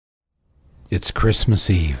It's Christmas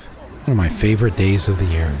Eve, one of my favorite days of the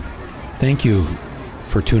year. Thank you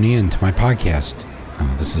for tuning in to my podcast.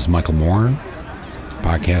 This is Michael Moore. The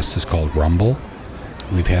podcast is called Rumble.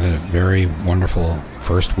 We've had a very wonderful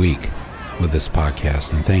first week with this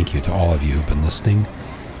podcast, and thank you to all of you who've been listening.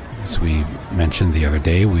 As we mentioned the other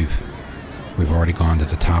day, we've already gone to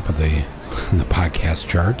the top of the podcast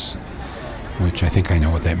charts, which I think I know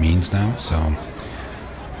what that means now. So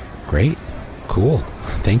great, cool,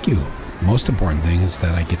 thank you. Most important thing is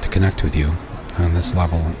that I get to connect with you on this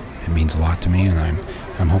level. It means a lot to me, and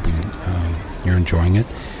I'm hoping you're enjoying it.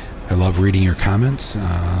 I love reading your comments,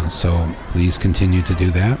 so please continue to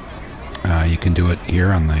do that. You can do it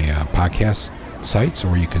here on the podcast sites,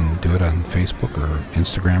 or you can do it on Facebook or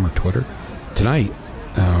Instagram or Twitter. Tonight,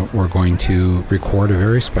 we're going to record a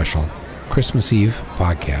very special Christmas Eve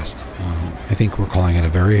podcast. I think we're calling it a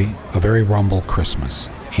very Rumble Christmas.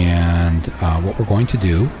 And what we're going to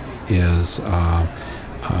do is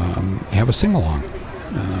have a sing-along.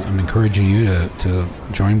 I'm encouraging you to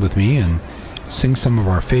join with me and sing some of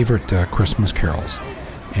our favorite Christmas carols.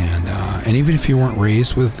 And even if you weren't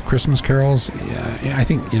raised with Christmas carols, I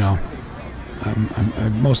think,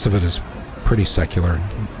 most of it is pretty secular,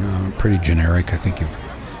 pretty generic. I think you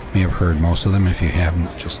may have heard most of them. If you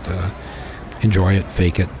haven't, just enjoy it,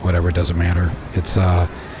 fake it, whatever, it doesn't matter. It's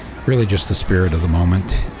really just the spirit of the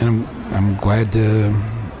moment, and I'm glad to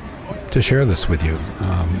share this with you.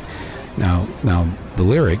 Now the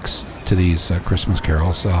lyrics to these Christmas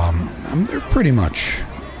carols, they're pretty much,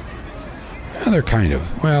 they're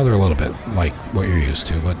a little bit like what you're used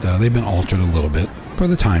to, but they've been altered a little bit for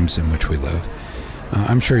the times in which we live.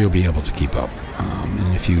 I'm sure you'll be able to keep up,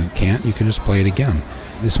 and if you can't, you can just play it again.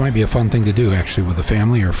 This might be a fun thing to do, actually, with the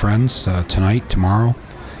family or friends, tonight, tomorrow,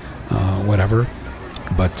 whatever.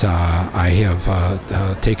 But I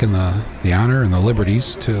have taken the honor and the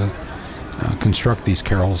liberties to construct these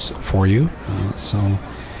carols for you.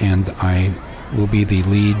 And I will be the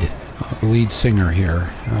lead singer here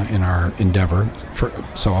in our endeavor.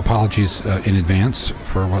 So apologies in advance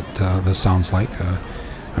for what this sounds like.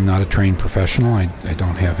 I'm not a trained professional. I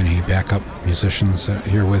don't have any backup musicians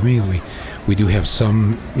here with me. We do have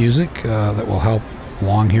some music that will help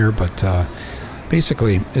along here, but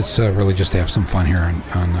basically, it's really just to have some fun here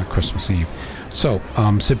on Christmas Eve. So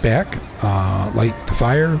sit back, light the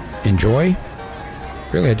fire, enjoy.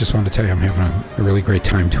 Really, I just wanted to tell you I'm having a really great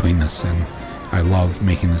time doing this, and I love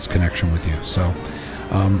making this connection with you. So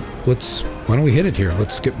why don't we hit it here?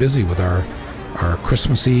 Let's get busy with our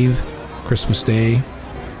Christmas Eve, Christmas Day,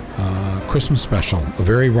 Christmas special, a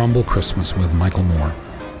very Rumble Christmas with Michael Moore.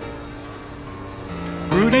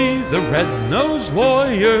 Rudy the red-nosed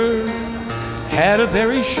lawyer had a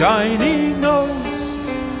very shiny nose.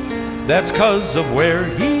 That's 'cause of where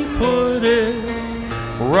he put it,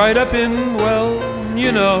 right up in,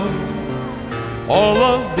 all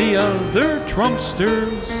of the other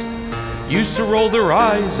Trumpsters used to roll their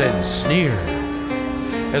eyes and sneer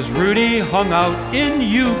as Rudy hung out in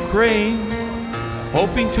Ukraine,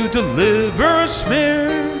 hoping to deliver a smear.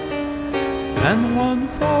 And one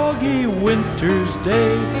foggy winter's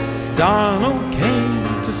day, Donald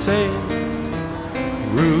came to say,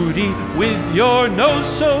 Rudy, with your nose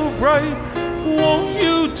so bright, won't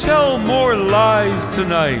you tell more lies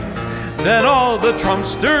tonight? Then all the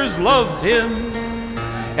Trumpsters loved him,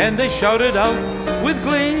 and they shouted out with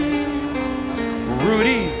glee,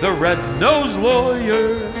 Rudy the red-nosed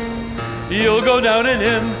lawyer, you'll go down in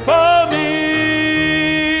infamy.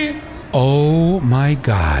 Oh my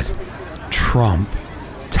God, Trump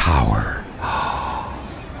Tower.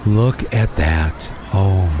 Look at that.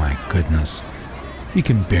 Oh my goodness. You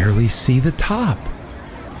can barely see the top.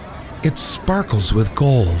 It sparkles with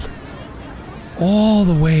gold all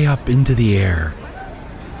the way up into the air.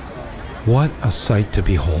 What a sight to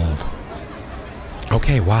behold.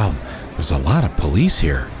 Okay, wow, there's a lot of police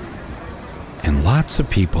here and lots of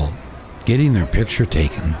people getting their picture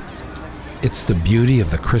taken. It's the beauty of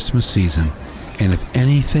the Christmas season, and if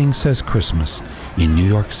anything says Christmas in New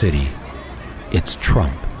York City, it's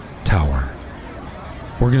Trump Tower.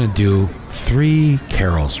 We're going to do 3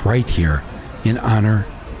 carols right here in honor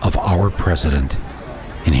of our president.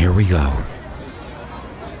 And here we go.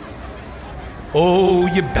 Oh,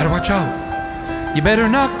 you better watch out. You better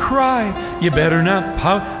not cry. You better not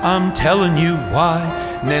pout. I'm telling you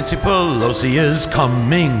why. Nancy Pelosi is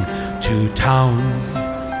coming to town.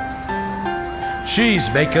 She's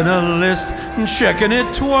making a list and checking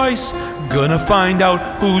it twice. Gonna find out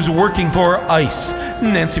who's working for ICE.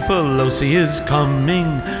 Nancy Pelosi is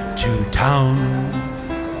coming to town.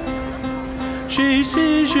 She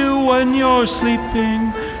sees you when you're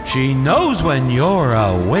sleeping. She knows when you're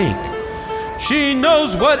awake. She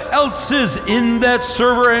knows what else is in that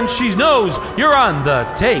server, and she knows you're on the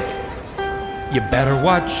take. You better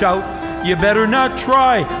watch out. You better not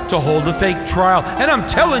try to hold a fake trial. And I'm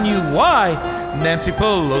telling you why. Nancy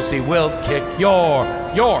Pelosi will kick your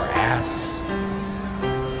ass.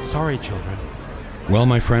 Sorry, children. Well,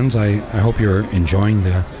 my friends, I hope you're enjoying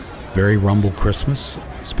the very Rumble Christmas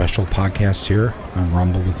special podcast here on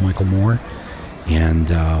Rumble with Michael Moore.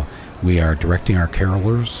 And we are directing our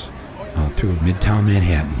carolers through Midtown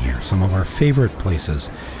Manhattan here, some of our favorite places.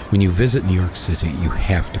 When you visit New York City, you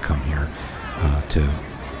have to come here to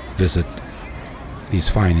visit these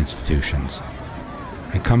fine institutions.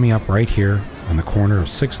 And coming up right here on the corner of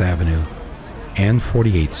 6th Avenue and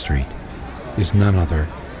 48th Street is none other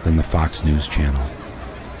than the Fox News Channel.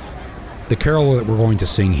 The carol that we're going to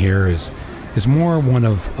sing here is more one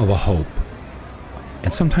of a hope.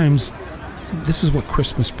 And sometimes this is what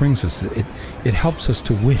Christmas brings us. It helps us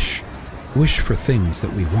to wish for things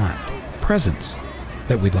that we want, presents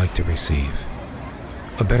that we'd like to receive,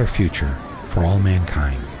 a better future for all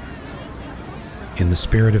mankind. In the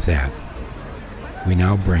spirit of that, we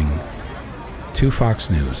now bring to Fox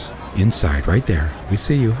News, inside, right there. We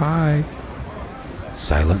see you. Hi.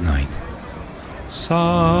 Silent Night.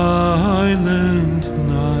 Silent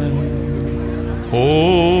night,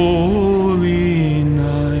 holy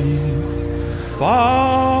night.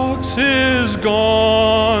 Fox is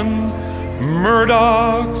gone,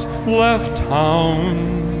 Murdoch's left town.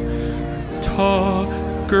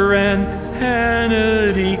 Tucker and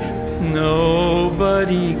Hannity,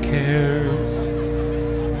 nobody cares.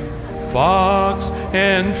 Fox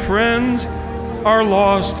and friends are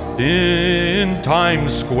lost in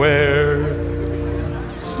Times Square.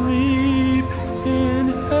 Sleep in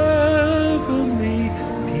heavenly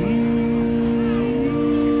peace.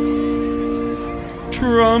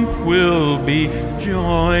 Trump will be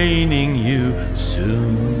joining you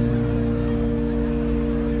soon.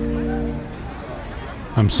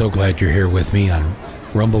 I'm so glad you're here with me on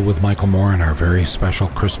Rumble with Michael Moore on our very special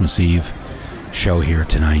Christmas Eve show here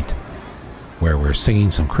tonight, where we're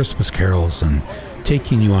singing some Christmas carols and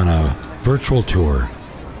taking you on a virtual tour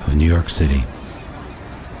of New York City.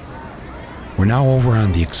 We're now over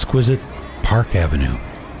on the exquisite Park Avenue,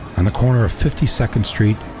 on the corner of 52nd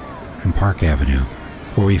Street and Park Avenue,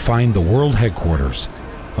 where we find the world headquarters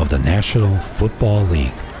of the National Football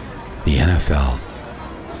League, the NFL.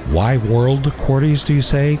 Why world quarters, do you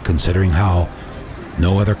say, considering how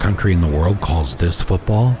no other country in the world calls this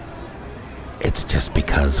football? It's just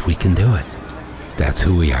because we can do it. That's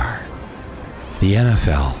who we are. The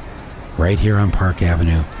NFL, right here on Park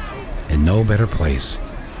Avenue, and no better place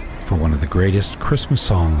for one of the greatest Christmas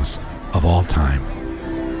songs of all time.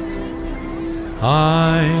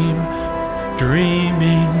 I'm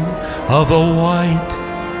dreaming of a white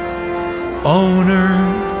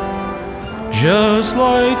owner, just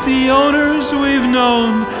like the owners we've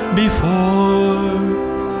known before,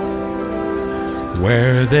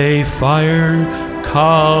 where they fired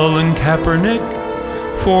Colin Kaepernick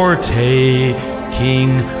for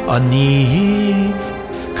taking a knee,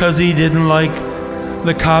 'cause he didn't like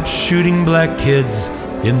the cops shooting black kids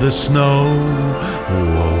in the snow.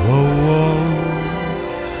 Whoa, whoa, whoa.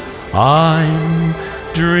 I'm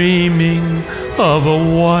dreaming of a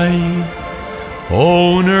white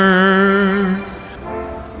owner.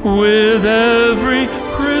 With every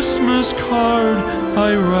Christmas card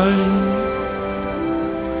I write,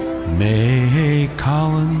 may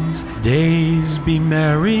Colin's days be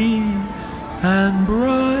merry and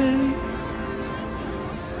bright,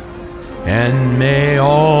 and may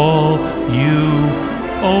all you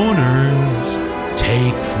owners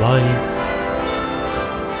take flight.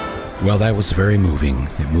 Well, that was very moving.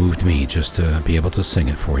 It moved me just to be able to sing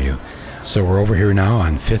it for you. So we're over here now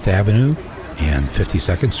on 5th Avenue and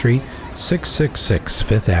 52nd Street, 666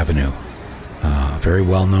 5th Avenue. Very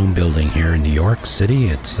well-known building here in New York City.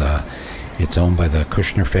 It's owned by the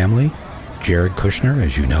Kushner family. Jared Kushner,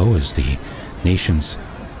 as you know, is the nation's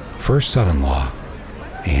first son-in-law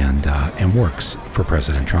and works for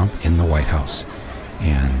President Trump in the White House.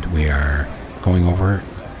 And we are going over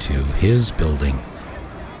to his building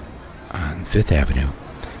on 5th Avenue.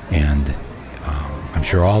 And I'm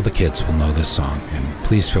sure all the kids will know this song, and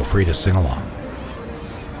please feel free to sing along.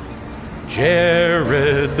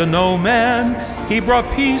 Jared the No Man, he brought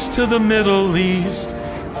peace to the Middle East.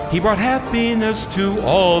 He brought happiness to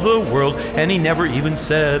all the world, and he never even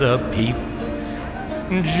said a peep.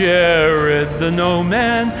 Jared the No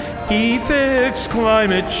Man, he fixed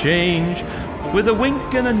climate change. With a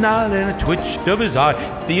wink and a nod and a twitch of his eye,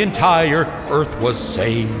 the entire earth was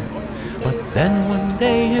saved. But then one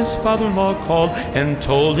day his father-in-law called and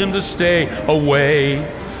told him to stay away.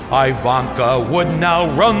 Ivanka would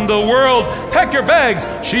now run the world. Pack your bags,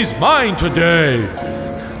 she's mine today.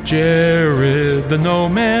 Jared, the no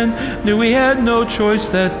man, knew he had no choice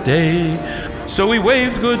that day. So he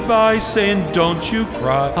waved goodbye, saying, don't you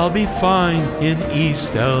cry, I'll be fine in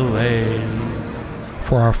East LA.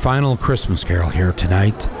 For our final Christmas carol here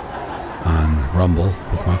tonight on Rumble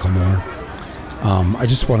with Michael Moore, I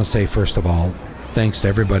just want to say, first of all, thanks to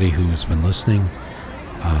everybody who's been listening.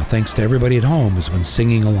 Thanks to everybody at home who's been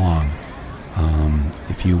singing along.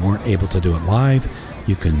 If you weren't able to do it live,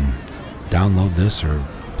 you can download this or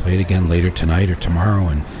play it again later tonight or tomorrow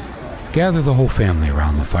and gather the whole family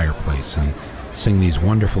around the fireplace and sing these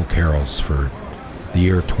wonderful carols for the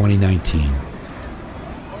year 2019.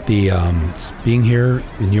 Being here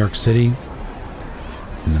in New York City,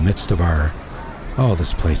 in the midst of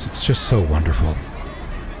this place, it's just so wonderful.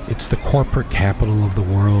 It's the corporate capital of the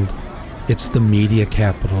world. It's the media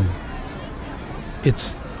capital.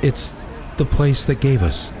 It's the place that gave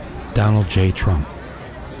us Donald J. Trump.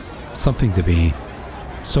 Something to be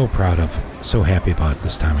so proud of, so happy about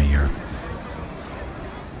this time of year.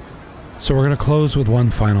 So we're going to close with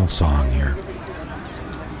one final song here.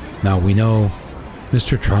 Now, we know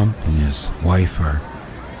Mr. Trump and his wife are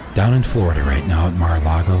down in Florida right now at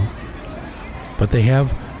Mar-a-Lago. But they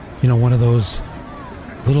have, one of those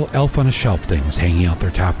little elf on a shelf things hanging out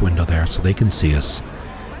their top window there so they can see us,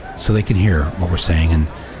 so they can hear what we're saying. And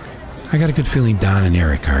I got a good feeling Don and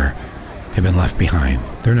Eric have been left behind.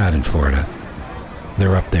 They're not in Florida.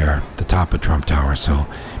 They're up there at the top of Trump Tower, so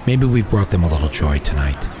maybe we've brought them a little joy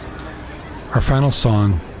tonight. Our final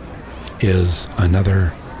song is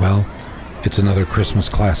another Christmas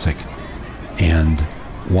classic, and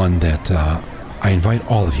one that I invite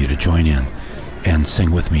all of you to join in and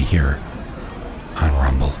sing with me here on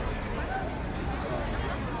Rumble.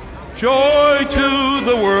 Joy to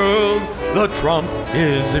the world, the Trump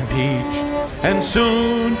is impeached, and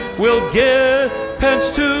soon we'll get Pence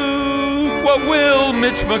too. What will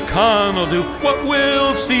Mitch McConnell do? What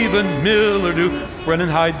will Stephen Miller do? Run and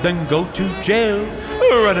hide, then go to jail.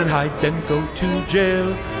 Run and hide, then go to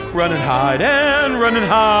jail. Run and hide and run and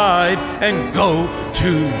hide and go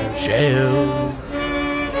to jail.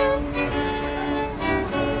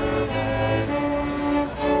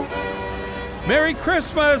 Merry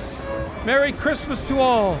Christmas! Merry Christmas to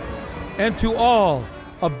all, and to all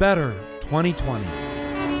a better 2020.